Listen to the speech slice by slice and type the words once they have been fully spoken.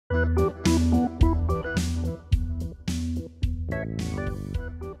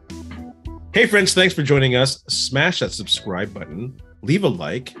Hey friends, thanks for joining us. Smash that subscribe button, leave a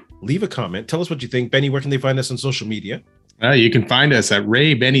like, leave a comment. Tell us what you think. Benny, where can they find us on social media? You can find us at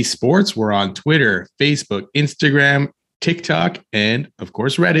Ray Benny Sports. We're on Twitter, Facebook, Instagram, TikTok, and of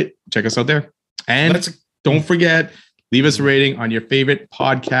course, Reddit. Check us out there. And don't forget, leave us a rating on your favorite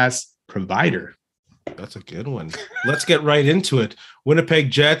podcast provider. That's a good one. Let's get right into it. Winnipeg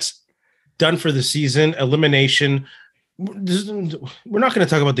Jets, done for the season, elimination. We're not going to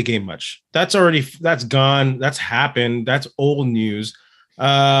talk about the game much. That's gone. That's happened. That's old news.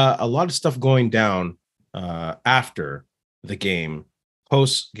 A lot of stuff going down after the game,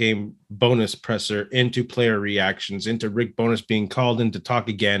 post-game bonus presser, into player reactions, into Rick Bowness being called in to talk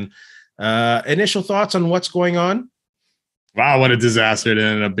again. Initial thoughts on what's going on? Wow, what a disaster it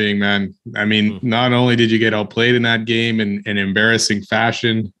ended up being, man. I mean, not only did you get outplayed in that game in embarrassing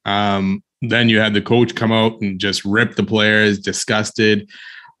fashion, then you had the coach come out and just rip the players, disgusted,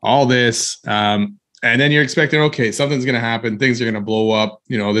 all this. And then you're expecting, okay, something's going to happen. Things are going to blow up.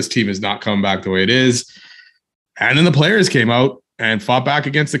 You know, this team is not coming back the way it is. And then the players came out and fought back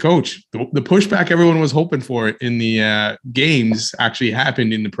against the coach. The pushback everyone was hoping for in the games actually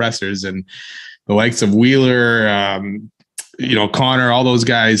happened in the pressers. And the likes of Wheeler, Connor, all those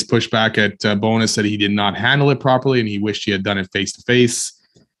guys pushed back at Bowness, said he did not handle it properly and he wished he had done it face-to-face.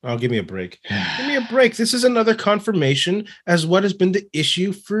 Oh, give me a break. Give me a break. This is another confirmation as what has been the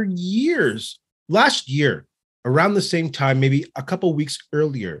issue for years. Last year, around the same time, maybe a couple weeks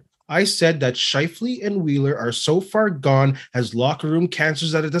earlier, I said that Scheifele and Wheeler are so far gone as locker room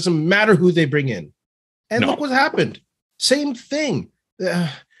cancers that it doesn't matter who they bring in. And look what happened. Same thing.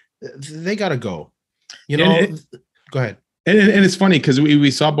 They got to go. Go ahead. And it's funny because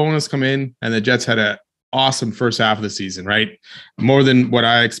we saw Bowness come in and the Jets had an awesome first half of the season, right? More than what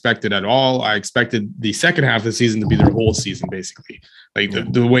I expected at all. I expected the second half of the season to be their whole season, basically. Like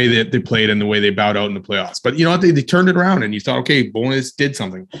the way that they played and the way they bowed out in the playoffs. But you know what? They turned it around and you thought, okay, Bowness did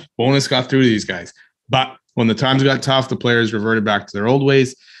something. Bowness got through to these guys. But when the times got tough, the players reverted back to their old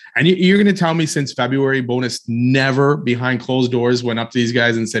ways. And you're going to tell me since February, Bowness never behind closed doors went up to these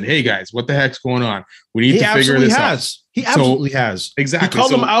guys and said, hey, guys, what the heck's going on? We need to figure this out. He absolutely has. Exactly. He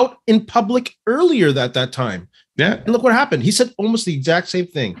called them out in public earlier that time. Yeah. And look what happened. He said almost the exact same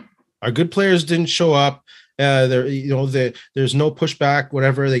thing. Our good players didn't show up. There's no pushback,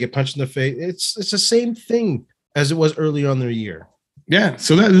 whatever. They get punched in the face. It's the same thing as it was earlier on in the year. Yeah.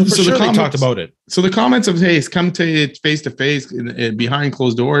 So the comments talked about it. So the comments of, hey, come to it face to face behind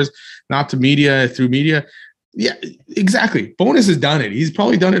closed doors, not to media, through media. Yeah, exactly. Bowness has done it. He's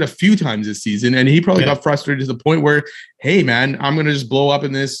probably done it a few times this season, and he probably got frustrated to the point where, hey, man, I'm going to just blow up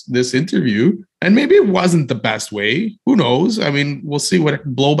in this interview. And maybe it wasn't the best way. Who knows? I mean, we'll see what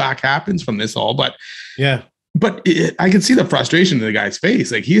blowback happens from this all. But yeah, I can see the frustration in the guy's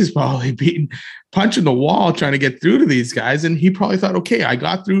face. Like he's probably punching the wall trying to get through to these guys, and he probably thought, okay, I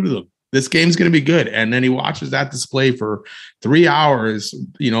got through to them. This game's going to be good. And then he watches that display for 3 hours,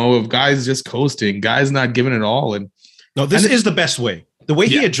 of guys just coasting, guys not giving it all. And this is the best way. The way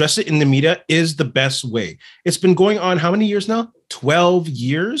he addressed it in the media is the best way. It's been going on how many years now? 12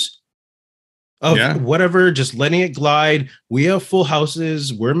 years of whatever, just letting it glide. We have full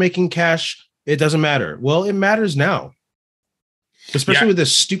houses. We're making cash. It doesn't matter. Well, it matters now, especially with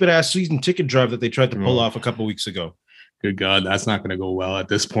this stupid ass season ticket drive that they tried to pull off a couple weeks ago. Good God, that's not going to go well at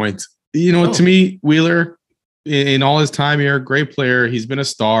this point. To me, Wheeler, in all his time here, great player. He's been a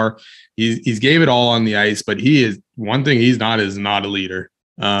star. He's gave it all on the ice, but he is one thing he's not is not a leader.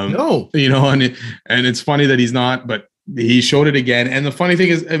 And it's funny that he's not, but he showed it again. And the funny thing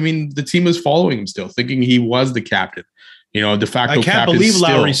is, I mean, the team was following him still, thinking he was the captain. De facto captain. I can't believe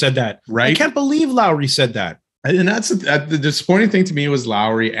Lowry said that. Right? I can't believe Lowry said that. And that's the disappointing thing to me was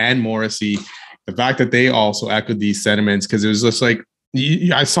Lowry and Morrissey. The fact that they also echoed these sentiments, because it was just like,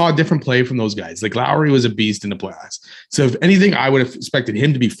 I saw a different play from those guys. Like Lowry was a beast in the playoffs. So if anything, I would have expected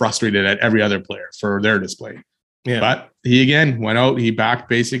him to be frustrated at every other player for their display. Yeah. But he again went out, he backed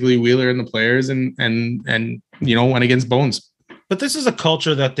basically Wheeler and the players and went against Bones. But this is a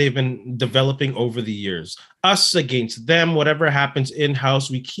culture that they've been developing over the years. Us against them, whatever happens in-house,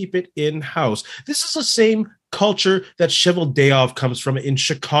 we keep it in-house. This is the same culture that Cheveldayoff comes from in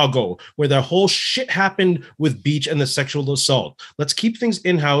Chicago, where the whole shit happened with Beach and the sexual assault. Let's keep things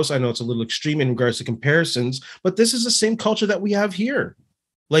in-house. I know it's a little extreme in regards to comparisons, but this is the same culture that we have here.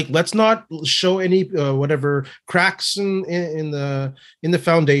 Like, let's not show any whatever cracks in the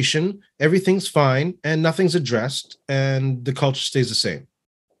foundation. Everything's fine and nothing's addressed, and the culture stays the same.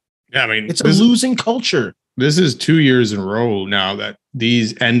 Yeah, I mean, it's a losing culture. This is 2 years in a row now that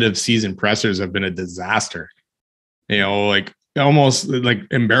these end of season pressers have been a disaster. Like almost like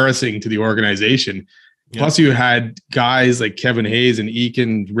embarrassing to the organization. Yeah. Plus, you had guys like Kevin Hayes and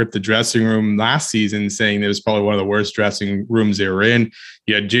Eakin rip the dressing room last season, saying that it was probably one of the worst dressing rooms they were in.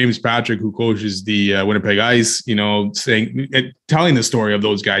 You had James Patrick, who coaches the Winnipeg Ice, telling the story of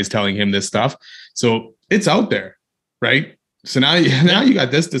those guys telling him this stuff. So it's out there, right? So now you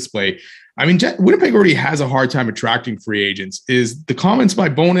got this display. I mean, Winnipeg already has a hard time attracting free agents. Is the comments by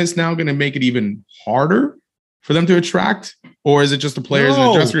Bowness now going to make it even harder for them to attract? Or is it just the players in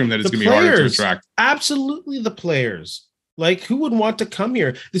the dressing room that it's going to be harder to attract? Absolutely the players. Like, who would want to come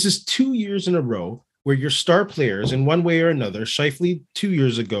here? This is 2 years in a row where your star players, in one way or another, Scheifele 2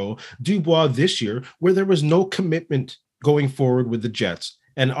 years ago, Dubois this year, where there was no commitment going forward with the Jets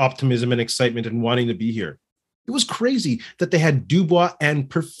and optimism and excitement and wanting to be here. It was crazy that they had Dubois and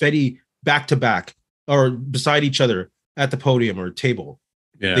Perfetti back-to-back or beside each other at the podium or table.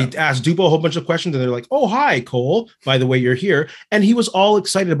 Yeah. They asked Dubois a whole bunch of questions, and they're like, "Oh, hi, Cole. By the way, you're here." And he was all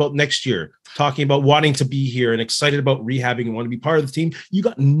excited about next year, talking about wanting to be here and excited about rehabbing and want to be part of the team. You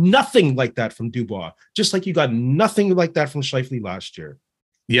got nothing like that from Dubois, just like you got nothing like that from Scheifele last year.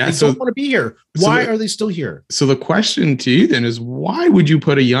 Yeah, they don't want to be here. Why are they still here? So the question to you then is, why would you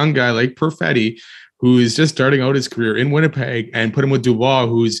put a young guy like Perfetti, who is just starting out his career in Winnipeg, and put him with Dubois,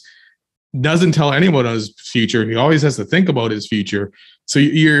 who's doesn't tell anyone of his future? He always has to think about his future. So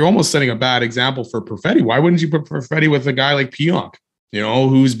you're almost setting a bad example for Perfetti. Why wouldn't you put Perfetti with a guy like Pionk,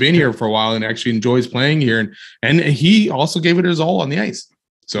 who's been here for a while and actually enjoys playing here? And he also gave it his all on the ice.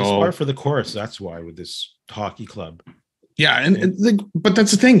 So it's par for the course. That's why with this hockey club. Yeah. But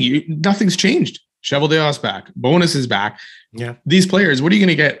that's the thing. Nothing's changed. Cheveldayoff's back. Bowness is back. Yeah. These players, what are you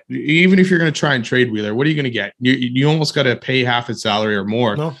going to get? Even if you're going to try and trade Wheeler, what are you going to get? You almost got to pay half his salary or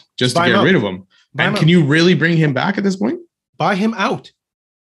more just to get rid of him. And can you really bring him back at this point? Buy him out.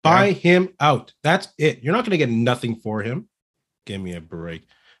 Buy him out. That's it. You're not going to get nothing for him. Give me a break.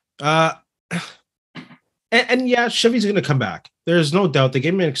 And yeah, Chevy's going to come back. There's no doubt. They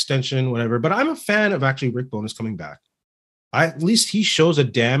gave him an extension, whatever. But I'm a fan of actually Rick Bowness coming back. At least he shows a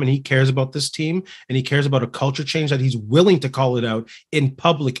damn and he cares about this team and he cares about a culture change that he's willing to call it out in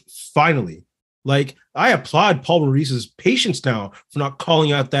public finally. Like, I applaud Paul Maurice's patience now for not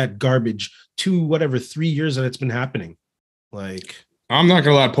calling out that garbage 3 years that it's been happening. Like, I'm not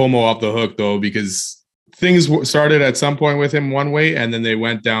going to let Pomo off the hook, though, because things started at some point with him one way, and then they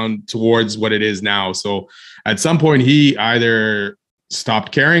went down towards what it is now. So at some point, he either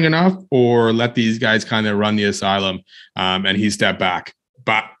stopped caring enough or let these guys kind of run the asylum, and he stepped back.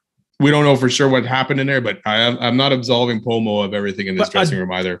 But we don't know for sure what happened in there, but I'm not absolving Pomo of everything in this dressing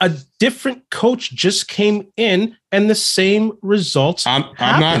room either. A different coach just came in, and the same results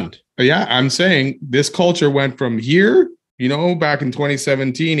happened. I'm saying this culture went from here, back in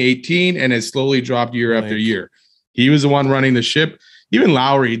 2017, 18, and it slowly dropped year after year. He was the one running the ship. Even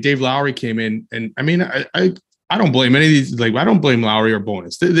Dave Lowry came in, and I mean, I don't blame any of these. Like, I don't blame Lowry or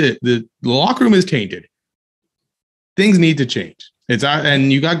Bowness. The locker room is tainted. Things need to change.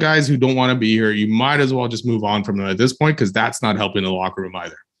 And you got guys who don't want to be here. You might as well just move on from them at this point, because that's not helping the locker room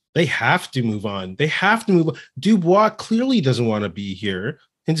either. They have to move on. Dubois clearly doesn't want to be here.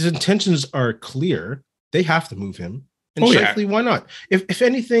 His intentions are clear. They have to move him. And Scheifele, why not? If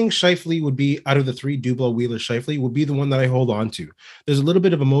anything, Scheifele would be, out of the three, Dubois, Wheeler, Scheifele would be the one that I hold on to. There's a little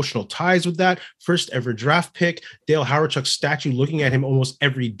bit of emotional ties with that. First ever draft pick, Dale Hawerchuk's statue looking at him almost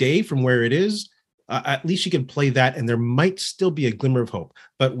every day from where it is. At least you can play that, and there might still be a glimmer of hope.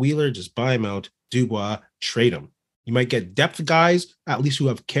 But Wheeler, just buy him out. Dubois, trade him. You might get depth guys, at least who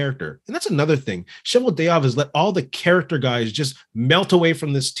have character. And that's another thing. Cheveldayoff has let all the character guys just melt away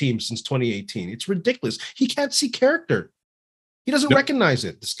from this team since 2018. It's ridiculous. He can't see character. He doesn't recognize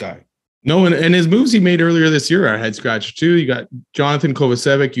it, this guy. No, and his moves he made earlier this year are head scratcher too. You got Jonathan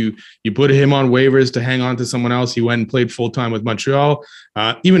Kovacevic. You put him on waivers to hang on to someone else. He went and played full-time with Montreal.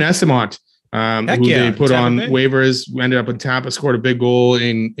 Even Esamont, who they put on waivers, ended up in Tampa, scored a big goal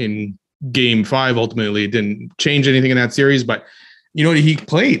in Game 5. Ultimately, it didn't change anything in that series, but he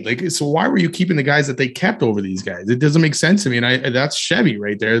played. So why were you keeping the guys that they kept over these guys? It doesn't make sense to me. And that's Chevy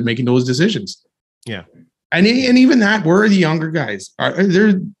right there making those decisions. Yeah. And even that, where are the younger guys? Are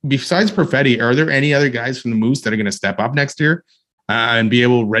there, besides Perfetti, are there any other guys from the Moose that are going to step up next year and be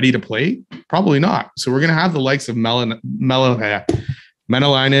ready to play? Probably not. So we're going to have the likes of Menelainen,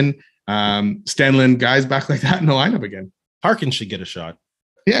 Stenlund, guys back like that in the lineup again. Harkins should get a shot.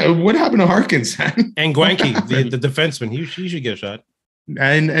 Yeah, what happened to Harkins? And Gwanke, the defenseman, he should get a shot.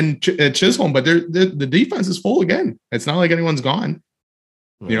 And Chisholm, but the defense is full again. It's not like anyone's gone.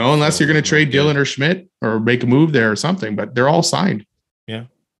 Unless you're going to trade Dylan or Schmidt or make a move there or something, but they're all signed. Yeah.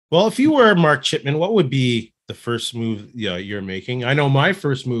 Well, if you were Mark Chipman, what would be the first move you're making. I know my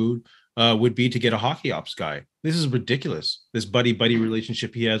first move would be to get a hockey ops guy. This is ridiculous. This buddy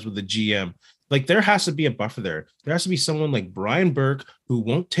relationship he has with the GM. Like, there has to be a buffer there. There has to be someone like Brian Burke who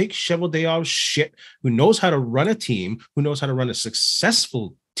won't take Cheveldayoff's shit, who knows how to run a team, who knows how to run a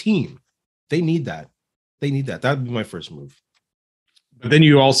successful team. They need that. That would be my first move. But then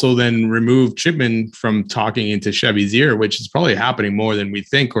you also then remove Chipman from talking into Chevy's ear, which is probably happening more than we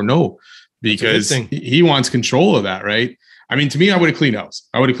think or know, because he wants control of that, right? I mean, to me, I would have cleaned house.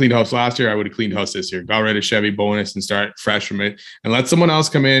 I would have cleaned house last year. I would have cleaned house this year. Got rid of Chevy Bowness and start fresh from it and let someone else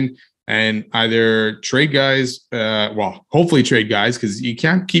come in and either trade guys, hopefully trade guys, because you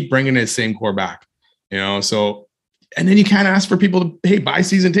can't keep bringing the same core back, So, and then you can't ask for people to, hey, buy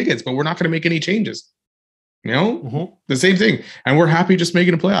season tickets, but we're not going to make any changes. The same thing. And we're happy just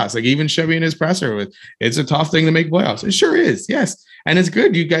making the playoffs. Like even Chevy in his presser with, it's a tough thing to make playoffs. It sure is. Yes. And it's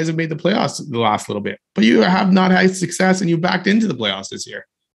good. You guys have made the playoffs the last little bit, but you have not had success and you backed into the playoffs this year.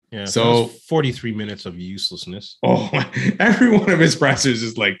 Yeah. So 43 minutes of uselessness. Oh, every one of his pressers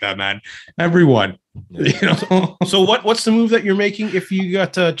is like that, man. Everyone. Yeah. So what's the move that you're making if you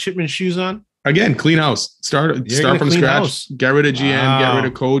got Chipman shoes on? Again, clean house. Start from scratch. House. Get rid of GM. Get rid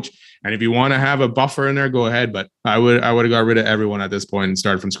of coach. And if you want to have a buffer in there, go ahead. But I would have got rid of everyone at this point and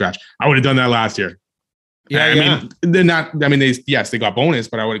started from scratch. I would have done that last year. Yeah, they got bonus,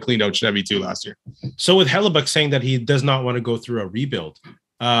 but I would have cleaned out Chevy too last year. So with Hellebuck saying that he does not want to go through a rebuild,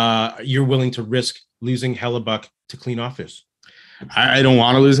 you're willing to risk losing Hellebuck to clean office? I don't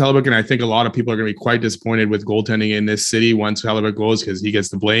want to lose Hellebuck, and I think a lot of people are going to be quite disappointed with goaltending in this city once Hellebuck goes, because he gets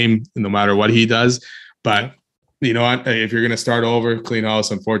the blame no matter what he does. But you know what? If you're going to start over, clean house,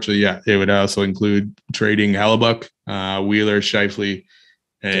 unfortunately, it would also include trading Hellebuck, Wheeler, Scheifele,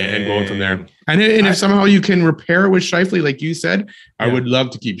 and going from there. And if somehow you can repair it with Scheifele, like you said, I would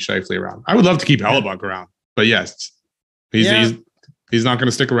love to keep Scheifele around. I would love to keep Hellebuck around. But yes, he's not going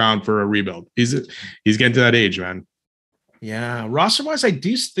to stick around for a rebuild. He's getting to that age, man. Yeah, roster-wise, I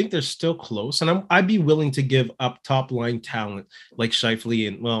do think they're still close, and I'd be willing to give up top-line talent like Scheifele,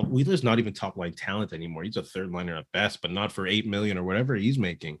 and Wheeler's not even top-line talent anymore. He's a third liner at best, but not for $8 million or whatever he's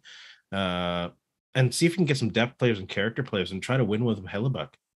making. And see if you can get some depth players and character players and try to win with Hellebuck.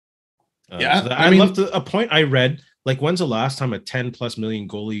 I love a point I read. Like, when's the last time a 10+ million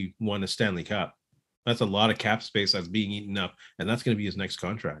goalie won a Stanley Cup? That's a lot of cap space that's being eaten up, and that's going to be his next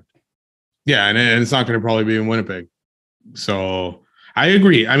contract. Yeah, and it's not going to probably be in Winnipeg. So I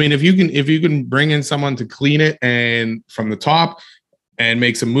agree. I mean, if you can bring in someone to clean it and from the top and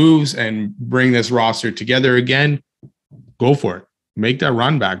make some moves and bring this roster together again, go for it. Make that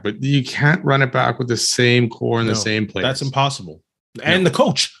run back, but you can't run it back with the same core and the same players. That's impossible. And the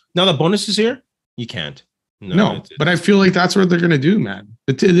coach, now that Bowness is here, you can't. No, but I feel like that's what they're going to do, man.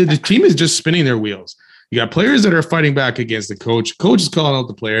 The team is just spinning their wheels. You got players that are fighting back against the coach. Coach is calling out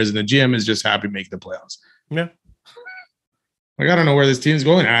the players, and the GM is just happy making the playoffs. Yeah. Like, I don't know where this team's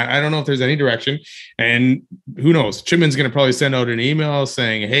going. I don't know if there's any direction. And who knows? Chipman's going to probably send out an email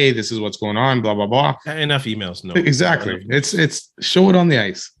saying, hey, this is what's going on, blah, blah, blah. Enough emails. No. Exactly. It's show it on the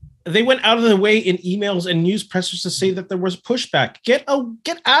ice. They went out of the way in emails and news pressers to say that there was pushback. Get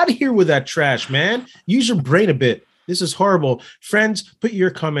out of here with that trash, man. Use your brain a bit. This is horrible. Friends, put your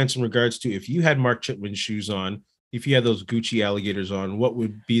comments in regards to if you had Mark Chipman's shoes on, if you had those Gucci alligators on, what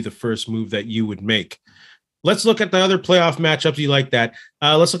would be the first move that you would make? Let's look at the other playoff matchups. You like that?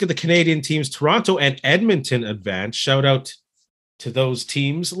 Let's look at the Canadian teams. Toronto and Edmonton advance. Shout out to those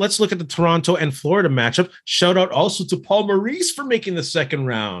teams. Let's look at the Toronto and Florida matchup. Shout out also to Paul Maurice for making the second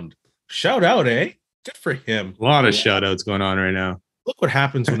round. Shout out, eh? Good for him. A lot of shout outs going on right now. Look what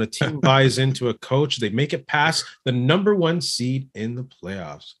happens when a team buys into a coach. They make it past the number 1 seed in the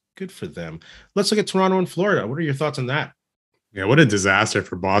playoffs. Good for them. Let's look at Toronto and Florida. What are your thoughts on that? Yeah, what a disaster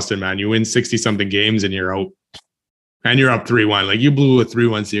for Boston, man. You win 60-something games and you're out. And you're up 3-1. Like, you blew a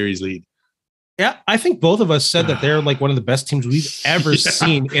 3-1 series lead. Yeah, I think both of us said that they're like one of the best teams we've ever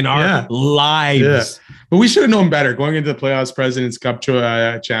seen in our lives. Yeah. But we should have known better. Going into the playoffs, President's Cup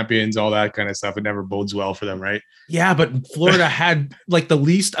champions, all that kind of stuff. It never bodes well for them, right? Yeah, but Florida had like the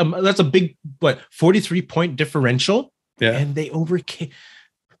least, that's a big, 43-point differential? Yeah. And they overcame.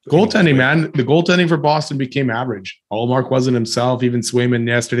 Goaltending, man. The goaltending for Boston became average. Allmark wasn't himself. Even Swayman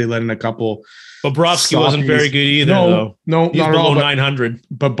yesterday let in a couple. Bobrovsky wasn't very good either, though. No, he's not below 900.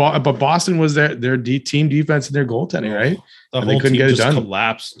 But Boston was their team defense and their goaltending, right? The whole team just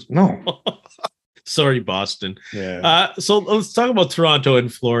collapsed. No. Sorry, Boston. Yeah. So let's talk about Toronto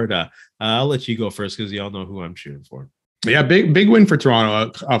and Florida. I'll let you go first because y'all know who I'm shooting for. Yeah, big win for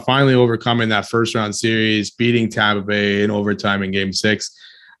Toronto. Finally overcoming that first round series, beating Tampa Bay in overtime in Game 6.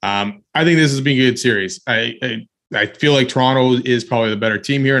 I think this has been a good series. I feel like Toronto is probably the better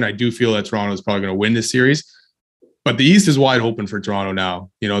team here, and I do feel that Toronto is probably going to win this series. But the East is wide open for Toronto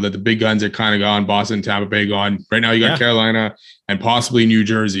now. You know, that the big guns are kind of gone. Boston, Tampa Bay gone. Right now you got Carolina and possibly New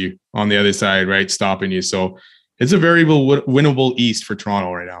Jersey on the other side, right, stopping you. So it's a very winnable East for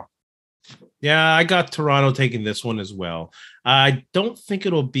Toronto right now. Yeah, I got Toronto taking this one as well. I don't think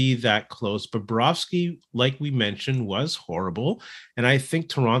it'll be that close. Bobrovsky, like we mentioned, was horrible. And I think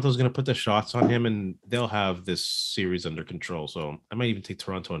Toronto's going to put the shots on him and they'll have this series under control. So I might even take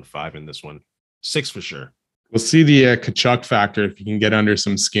Toronto in 5 in this one. 6 for sure. We'll see the Kachuk factor if you can get under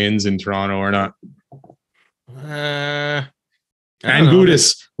some skins in Toronto or not. And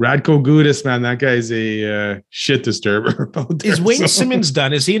Gudis, Radko Gudis, man, that guy's a shit disturber. Is Wayne Simmons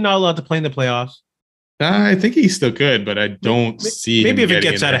done? Is he not allowed to play in the playoffs? I think he still could, but I don't see. Maybe if it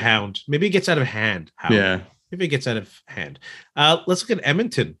gets out of hand. Maybe it gets out of hand. Yeah. Maybe it gets out of hand. Let's look at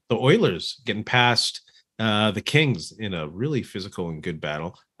Edmonton. The Oilers getting past the Kings in a really physical and good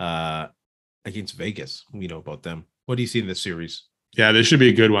battle against Vegas. We know about them. What do you see in this series? Yeah, this should be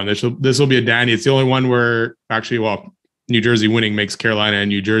a good one. This will be a Danny. It's the only one where actually, New Jersey winning makes Carolina and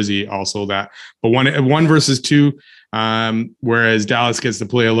New Jersey also that. But one versus 2, whereas Dallas gets to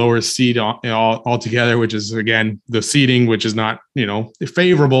play a lower seed altogether, which is, again, the seeding, which is not,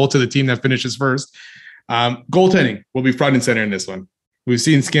 favorable to the team that finishes first. Goaltending will be front and center in this one. We've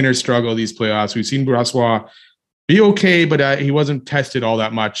seen Skinner struggle these playoffs. We've seen Brossois be okay, but he wasn't tested all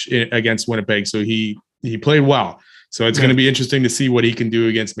that much against Winnipeg, so he played well. So it's going to be interesting to see what he can do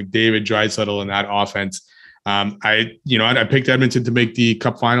against McDavid, Draisaitl, and that offense. I picked Edmonton to make the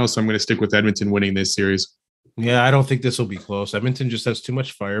Cup final, so I'm going to stick with Edmonton winning this series. Yeah, I don't think this will be close. Edmonton just has too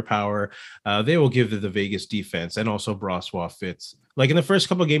much firepower. They will give the Vegas defense, and also Brossois fits. Like in the first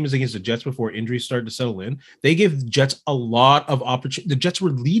couple of games against the Jets before injuries started to settle in, they gave the Jets a lot of opportunity. The Jets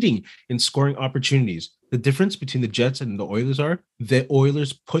were leading in scoring opportunities. The difference between the Jets and the Oilers are the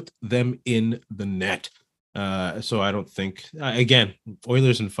Oilers put them in the net. So I don't think, again,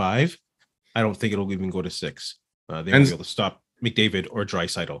 Oilers in 5, I don't think it'll even go to 6. They won't be able to stop McDavid or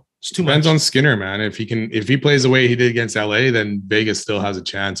Draisaitl. It's too much. Depends on Skinner, man. If he plays the way he did against LA, then Vegas still has a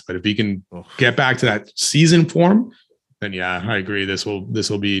chance. But if he can get back to that season form, then yeah, I agree. This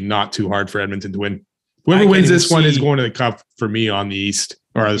will be not too hard for Edmonton to win. Whoever wins this one is going to the Cup for me on the East,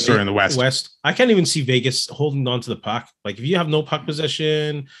 or in the West. I can't even see Vegas holding on to the puck. Like if you have no puck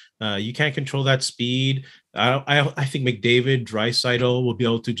possession, you can't control that speed. I think McDavid, Draisaitl will be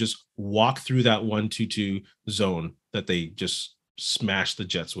able to just walk through that 1-2-2 zone that they just smashed the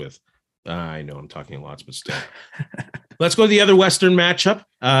Jets with. I know I'm talking lots, but still. Let's go to the other Western matchup.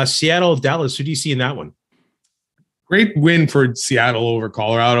 Seattle, Dallas. Who do you see in that one? Great win for Seattle over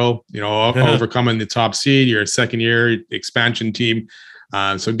Colorado, overcoming the top seed, your second year expansion team.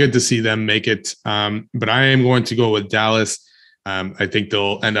 So good to see them make it. But I am going to go with Dallas. I think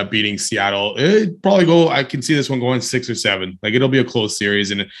they'll end up beating Seattle. I can see this one going 6 or 7. Like it'll be a close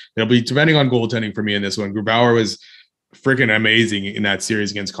series, and it'll be depending on goaltending for me in this one. Grubauer was freaking amazing in that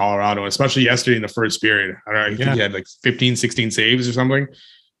series against Colorado, especially yesterday in the first period. I think he had like 15, 16 saves or something.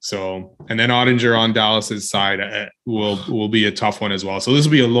 So, and then Ottinger on Dallas's side will be a tough one as well. So this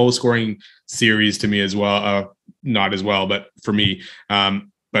will be a low scoring series to me as well. Not as well, but for me.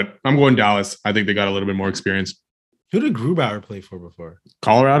 But I'm going Dallas. I think they got a little bit more experience. Who did Grubauer play for before?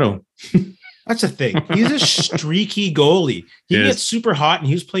 Colorado. That's the thing. He's a streaky goalie. He gets super hot, and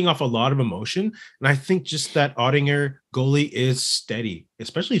he was playing off a lot of emotion. And I think just that Ottinger goalie is steady,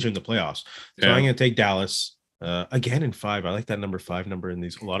 especially during the playoffs. So I'm going to take Dallas. Again in 5. I like that number 5 number in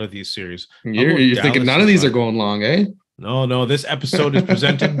a lot of these series. You're thinking none of these are going long, eh? No. This episode is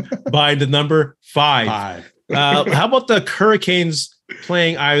presented by the number 5. How about the Hurricanes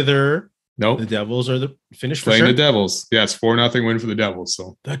playing either the Devils or the Finish? Playing the Devils. Yes, 4-0 win for the Devils.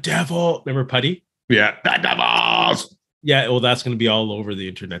 So the Devil. Remember Putty? Yeah, the Devils. Yeah, well, that's going to be all over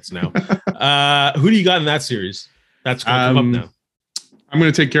the internets now. Who do you got in that series? That's going to come up now. I'm going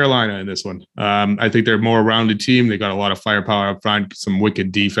to take Carolina in this one. I think they're a more rounded team. They got a lot of firepower up front, some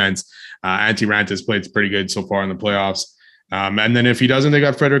wicked defense. Antti Ranta's played pretty good so far in the playoffs. And then if he doesn't, they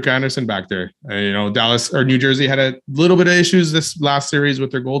got Frederik Andersen back there. Dallas or New Jersey had a little bit of issues this last series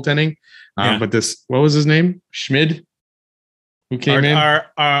with their goaltending. But what was his name? Schmid, who came in?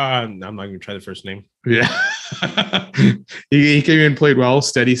 I'm not going to try the first name. Yeah. he came in and played well,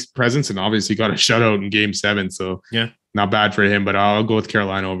 steady presence, and obviously got a shutout in game 7. So yeah. Not bad for him, but I'll go with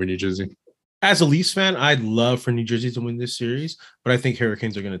Carolina over New Jersey. As a Leafs fan, I'd love for New Jersey to win this series, but I think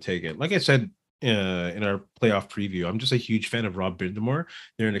Hurricanes are going to take it. Like I said in our playoff preview, I'm just a huge fan of Rob Brind'Amour.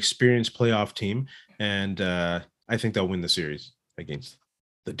 They're an experienced playoff team, and I think they'll win the series against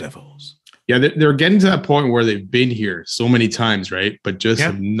the Devils. Yeah, they're getting to that point where they've been here so many times, right? But just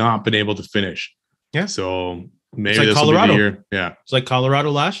have not been able to finish. Yeah. So maybe like this Colorado. will be the year. Yeah. It's like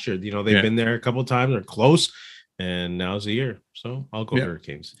Colorado last year. They've been there a couple of times. They're close. And now's the year. So I'll go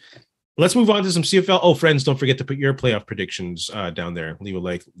Hurricanes. Let's move on to some CFL. Oh, friends, don't forget to put your playoff predictions down there. Leave a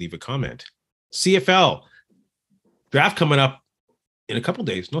like, leave a comment. CFL draft coming up in a couple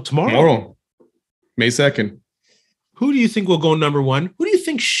days. No, tomorrow. May 2nd. Who do you think will go number one? Who do you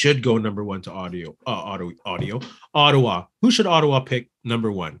think should go number one to Ottawa? Who should Ottawa pick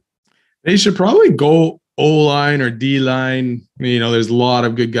number one? They should probably go O-line or D-line. There's a lot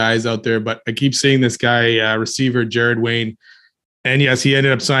of good guys out there, but I keep seeing this guy, receiver Jared Wayne. And yes, he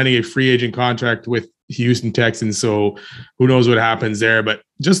ended up signing a free agent contract with Houston Texans. So who knows what happens there. But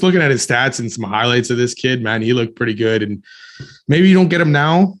just looking at his stats and some highlights of this kid, man, he looked pretty good. And maybe you don't get him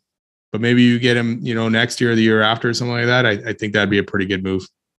now, but maybe you get him, next year or the year after or something like that. I think that'd be a pretty good move.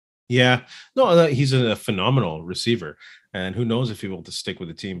 Yeah. No, he's a phenomenal receiver. And who knows if he will to stick with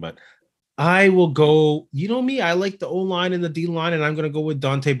the team. But I will go, me, I like the O-line and the D-line, and I'm going to go with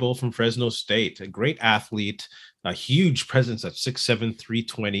Dante Bull from Fresno State. A great athlete, a huge presence at 6'7",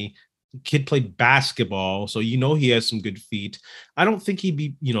 320. The kid played basketball, so he has some good feet. I don't think he'd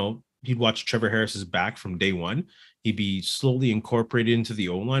be, he'd watch Trevor Harris's back from day one. He'd be slowly incorporated into the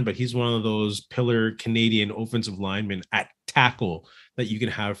O-line, but he's one of those pillar Canadian offensive linemen at tackle that you can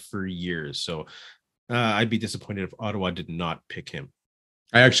have for years. So I'd be disappointed if Ottawa did not pick him.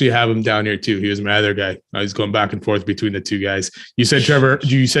 I actually have him down here too. He was my other guy. I was going back and forth between the two guys. You said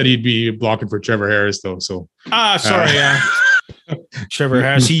You said he'd be blocking for Trevor Harris though. So sorry, Trevor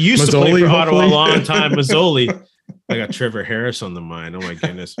Harris. He used to play for Ottawa a long time. Mazzoli. I got Trevor Harris on the mind. Oh my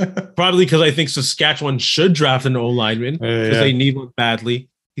goodness. Probably because I think Saskatchewan should draft an O-lineman because they need one badly.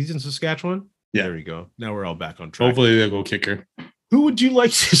 He's in Saskatchewan. Yeah, there we go. Now we're all back on track. Hopefully they'll go kicker. Who would you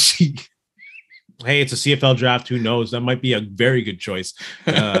like to see? Hey, it's a CFL draft. Who knows? That might be a very good choice.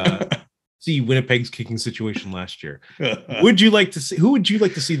 See Winnipeg's kicking situation last year. Who would you like to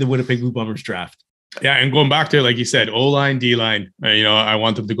see the Winnipeg Blue Bombers draft? Yeah, and going back to, like you said, O-line, D-line, I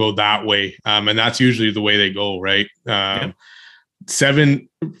want them to go that way. And that's usually the way they go, right? 7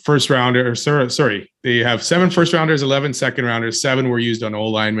 first rounders, they have 7 first rounders, 11 second rounders, 7 were used on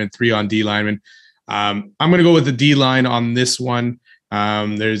O-linemen, 3 on D-linemen. I'm going to go with the D-line on this one.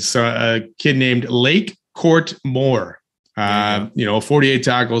 There's a kid named Lake Court Moore, 48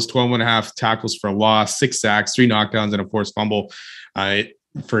 tackles, 12.5 tackles for a loss, 6 sacks, 3 knockdowns, and a forced fumble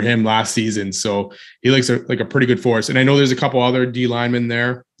for him last season. So he looks like a pretty good force. And I know there's a couple other D linemen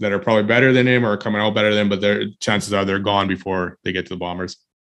there that are probably better than him or coming out better than him, but their chances are they're gone before they get to the Bombers.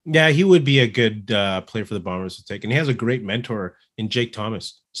 Yeah, he would be a good player for the Bombers to take. And he has a great mentor in Jake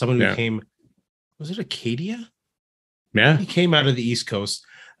Thomas, someone who came, was it Acadia? Yeah. He came out of the East Coast,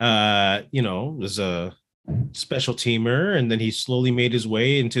 was a special teamer, and then he slowly made his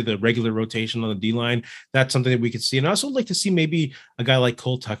way into the regular rotation on the D-line. That's something that we could see. And I also like to see maybe a guy like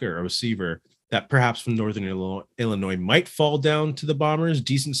Cole Tucker, a receiver that perhaps from Northern Illinois might fall down to the Bombers.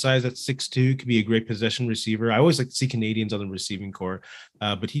 Decent size at 6'2", could be a great possession receiver. I always like to see Canadians on the receiving corps,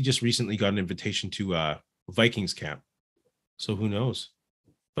 but he just recently got an invitation to Vikings camp. So who knows?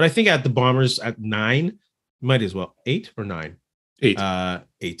 But I think at the Bombers at 9, might as well 8 or 9. 8.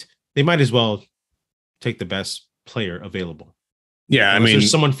 8. They might as well take the best player available. Yeah, unless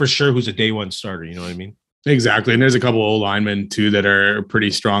there's someone for sure who's a day one starter. You know what I mean? Exactly. And there's a couple of linemen too that are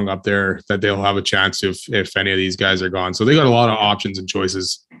pretty strong up there that they'll have a chance if any of these guys are gone. So they got a lot of options and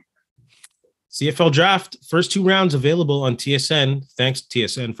choices. CFL Draft, first 2 rounds available on TSN. Thanks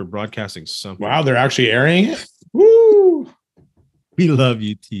TSN for broadcasting something. Wow, they're actually airing it. Woo! We love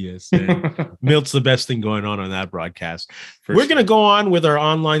you, TSN. Milt's the best thing going on that broadcast. We're going to go on with our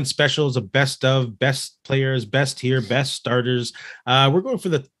online specials of best of, best players, best here, best starters. We're going for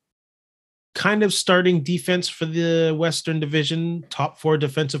the kind of starting defense for the Western Division, top 4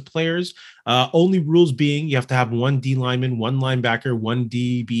 defensive players. Only rules being you have to have 1 D lineman, 1 linebacker, 1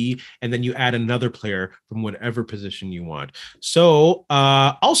 DB, and then you add another player from whatever position you want. So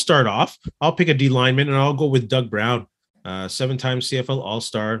I'll start off. I'll pick a D lineman, and I'll go with Doug Brown. 7-time CFL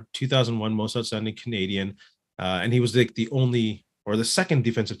All-Star, 2001 Most Outstanding Canadian, and he was like the only or the second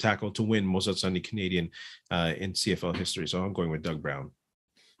defensive tackle to win Most Outstanding Canadian in CFL history. So I'm going with Doug Brown.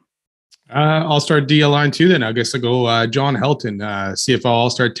 I'll start D line too. Then I guess I'll go John Helton, CFL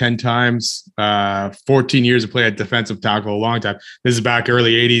All-Star 10 times, 14 years of play at defensive tackle, a long time. This is back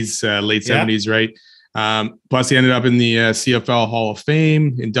early 80s, late 70s, right? Plus he ended up in the CFL Hall of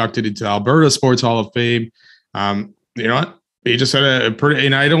Fame, inducted into Alberta Sports Hall of Fame. You know what? He just had a pretty,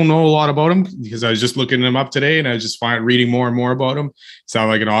 and I don't know a lot about him because I was just looking him up today and I was just reading more and more about him.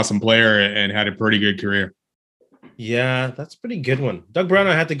 Sounded like an awesome player and had a pretty good career. Yeah, that's a pretty good one. Doug Brown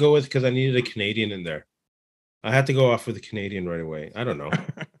I had to go with because I needed a Canadian in there. I had to go off with a Canadian right away. I don't know.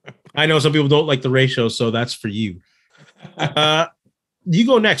 I know some people don't like the ratio, so that's for you. You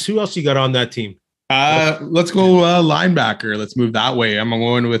go next. Who else you got on that team? Let's go linebacker. Let's move that way. I'm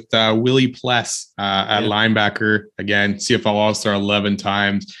going with Willie Pless at linebacker. Again, CFL All-Star 11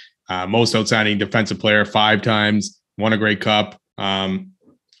 times. Most outstanding defensive player 5 times. Won a Grey Cup.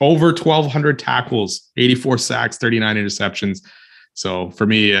 Over 1,200 tackles, 84 sacks, 39 interceptions. So for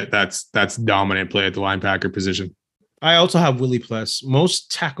me, that's dominant play at the linebacker position. I also have Willie Pless.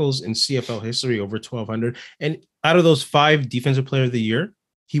 Most tackles in CFL history, over 1,200. And out of those 5 Defensive Player of the Year,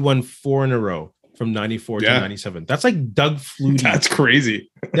 he won 4 in a row. From 94 to 97. That's like Doug Flutie. That's crazy.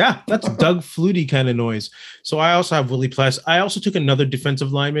 Yeah, that's Doug Flutie kind of noise. So I also have Willie Pless. I also took another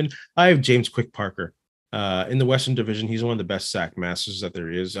defensive lineman. I have James Quick Parker. In the Western Division, he's one of the best sack masters that there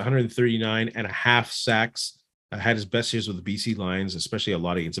is. 139 and a half sacks. Had his best years with the BC Lions, especially a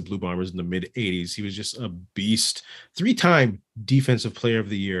lot against the Blue Bombers in the mid-'80s. He was just a beast. 3-time Defensive Player of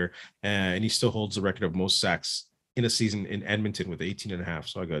the Year, and he still holds the record of most sacks in a season in Edmonton with 18 and a half.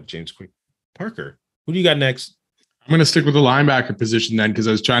 So I got James Quick Parker. Who do you got next? I'm going to stick with the linebacker position then because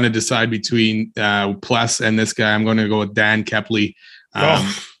I was trying to decide between Pless and this guy. I'm going to go with Dan Kepley.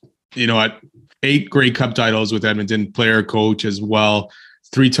 You know what? 8 Grey Cup titles with Edmonton, player coach as well.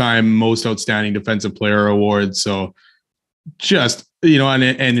 3-time most outstanding defensive player award. So just, you know, and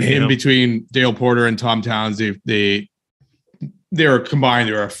in between Dale Porter and Tom Towns, they were combined.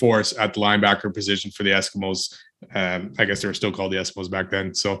 They were a force at the linebacker position for the Eskimos. I guess they were still called the Eskimos back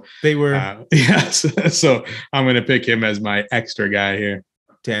then. So they were. Yes. So I'm going to pick him as my extra guy here.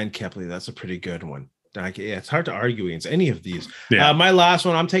 Dan Kepley. That's a pretty good one. It's hard to argue against any of these. Yeah. My last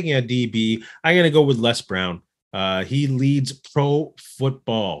one, I'm taking a DB. I'm going to go with Les Brown. He leads pro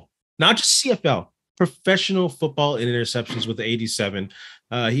football, not just CFL, professional football in interceptions with 87.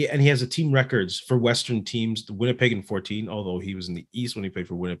 He has a team records for Western teams, the Winnipeg in 14, although he was in the East when he played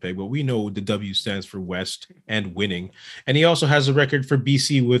for Winnipeg, but we know the W stands for West and winning. And he also has a record for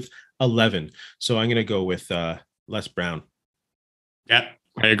BC with 11. So I'm going to go with Les Brown. Yeah,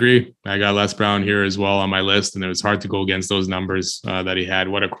 I agree. I got Les Brown here as well on my list, and it was hard to go against those numbers that he had.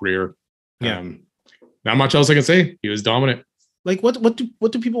 What a career. Yeah. Not much else I can say. He was dominant. Like what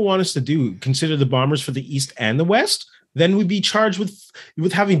do people want us to do? Consider the Bombers for the East and the West? Then we'd be charged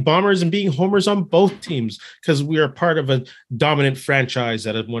with having Bombers and being homers on both teams because we are part of a dominant franchise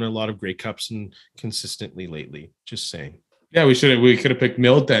that have won a lot of Grey Cups and consistently lately. Just saying. Yeah, we could have picked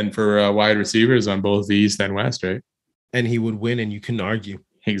Milt then for wide receivers on both the East and West, right? And he would win, and you couldn't argue.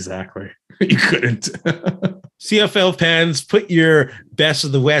 Exactly. You couldn't. CFL fans, put your best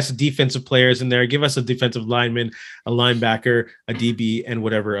of the West defensive players in there. Give us a defensive lineman, a linebacker, a DB, and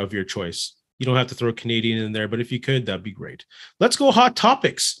whatever of your choice. You don't have to throw Canadian in there, but if you could, that'd be great. Let's go hot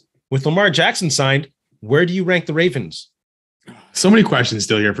topics. With Lamar Jackson signed, where do you rank the Ravens? So many questions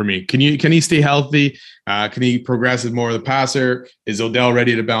still here for me. Can he stay healthy? Can he progress as more of the passer? Is Odell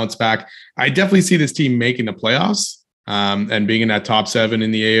ready to bounce back? I definitely see this team making the playoffs and being in that top 7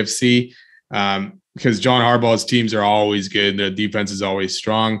 in the AFC because John Harbaugh's teams are always good. The defense is always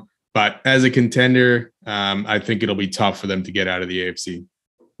strong. But as a contender, I think it'll be tough for them to get out of the AFC.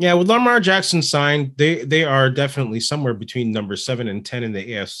 Yeah, with Lamar Jackson signed, they are definitely somewhere between number 7 and 10 in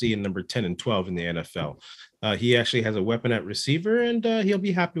the AFC and number 10 and 12 in the NFL. He actually has a weapon at receiver, and he'll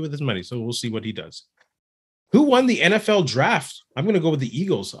be happy with his money. So we'll see what he does. Who won the NFL draft? I'm going to go with the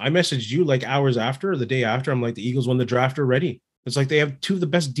Eagles. I messaged you like hours after or the day after. I'm like, the Eagles won the draft already. It's like they have 2 of the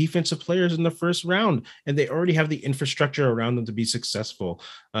best defensive players in the first round, and they already have the infrastructure around them to be successful.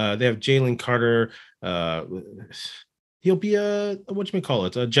 They have Jalen Carter. He'll be a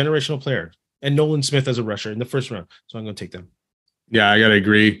generational player, and Nolan Smith as a rusher in the first round. So I'm going to take them. Yeah, I got to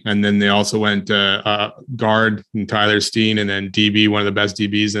agree. And then they also went guard and Tyler Steen, and then DB, one of the best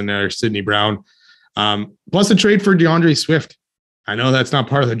DBs in there, Sidney Brown. Plus a trade for DeAndre Swift. I know that's not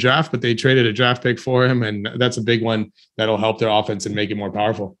part of the draft, but they traded a draft pick for him, and that's a big one that'll help their offense and make it more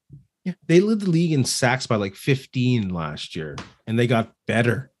powerful. Yeah, they led the league in sacks by like 15 last year, and they got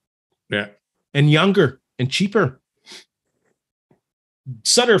better. Yeah. And younger and cheaper.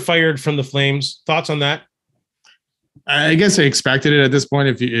 Sutter fired from the Flames. Thoughts on that? I guess I expected it at this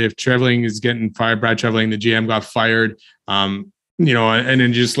point. If Treveling is getting fired, Brad Treveling, the GM, got fired. You know, and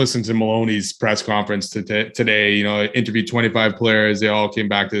then just listen to Maloney's press conference today. You know, interviewed 25 players. They all came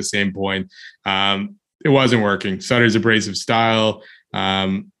back to the same point. It wasn't working. Sutter's abrasive style,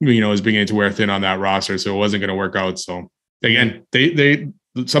 you know, is beginning to wear thin on that roster, so it wasn't going to work out. So again, they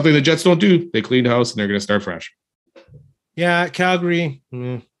something the Jets don't do. They cleaned house and they're going to start fresh. Yeah, Calgary,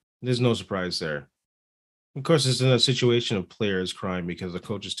 there's no surprise there. Of course, it's in a situation of players crying because the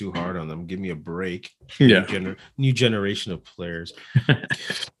coach is too hard on them. Give me a break. Yeah. New generation of players.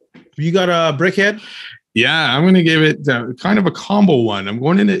 You got a BRICKHEAD? Yeah, I'm going to give it kind of a combo one. I'm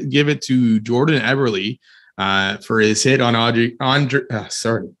going to give it to Jordan Eberle for his hit on Andrew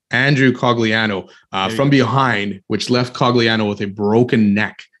Cogliano from behind, which left Cogliano with a broken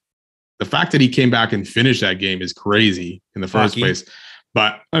neck. The fact that he came back and finished that game is crazy in the first place.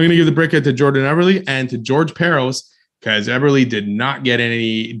 But I'm going to give the BRICKHEAD to Jordan Eberle and to George Parros, because Eberle did not get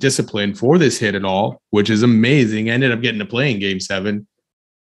any discipline for this hit at all, which is amazing. Ended up getting to play in Game 7.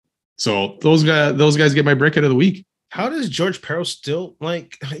 So those guys get my BRICKHEAD of the week. How does George Parros still,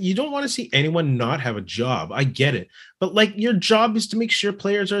 like, you don't want to see anyone not have a job. I get it. But, like, your job is to make sure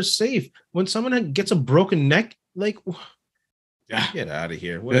players are safe. When someone gets a broken neck, like, get out of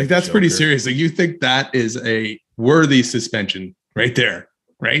here. Like, that's pretty serious. Like, you think that is a worthy suspension right there,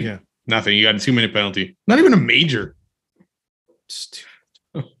 right? Yeah. Nothing. You got a 2-minute penalty. Not even a major.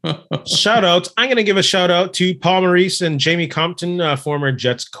 Shout outs. I'm going to give a shout out to Paul Maurice and Jamie Compton, former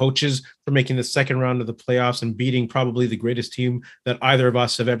Jets coaches, for making the second round of the playoffs and beating probably the greatest team that either of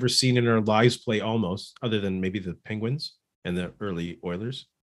us have ever seen in our lives play, almost, other than maybe the Penguins and the early Oilers.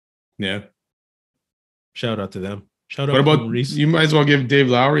 Yeah. Shout out to them. Shout out. What about Maurice? You might as well give Dave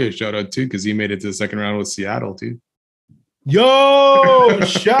Lowry a shout out too, because he made it to the second round with Seattle too. Yo,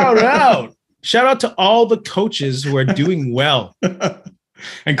 shout out. Shout out to all the coaches who are doing well.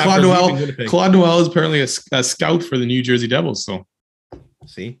 And Claude Noel is apparently a scout for the New Jersey Devils. So,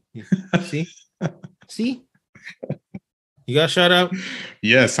 see, you got a shout out?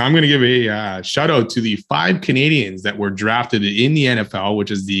 Yes, I'm going to give a shout out to the 5 Canadians that were drafted in the NFL,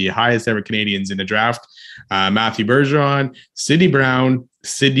 which is the highest ever Canadians in the draft. Matthew Bergeron, Sidney Brown,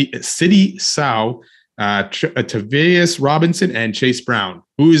 Sidney Sow, Tavius Robinson, and Chase Brown,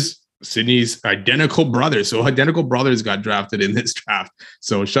 who's Sydney's identical brother. So identical brothers got drafted in this draft.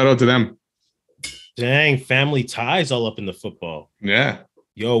 So shout out to them. Dang, family ties all up in the football. Yeah.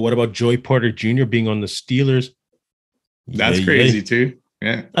 Yo, what about Joey Porter Jr. being on the Steelers? That's crazy too.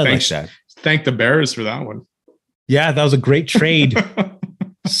 Yeah. I like that. Thank the Bears for that one. Yeah, that was a great trade.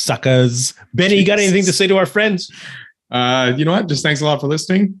 Suckers. Benny, you got anything to say to our friends? You know what? Just thanks a lot for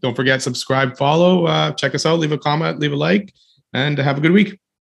listening. Don't forget, subscribe, follow, check us out, leave a comment, leave a like, and have a good week.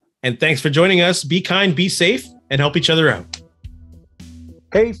 And thanks for joining us. Be kind, be safe, and help each other out.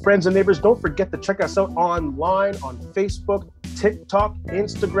 Hey, friends and neighbors, don't forget to check us out online on Facebook, TikTok,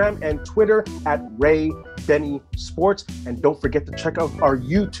 Instagram, and Twitter at Ray Benny Sports. And don't forget to check out our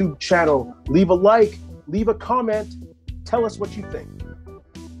YouTube channel. Leave a like, leave a comment, tell us what you think.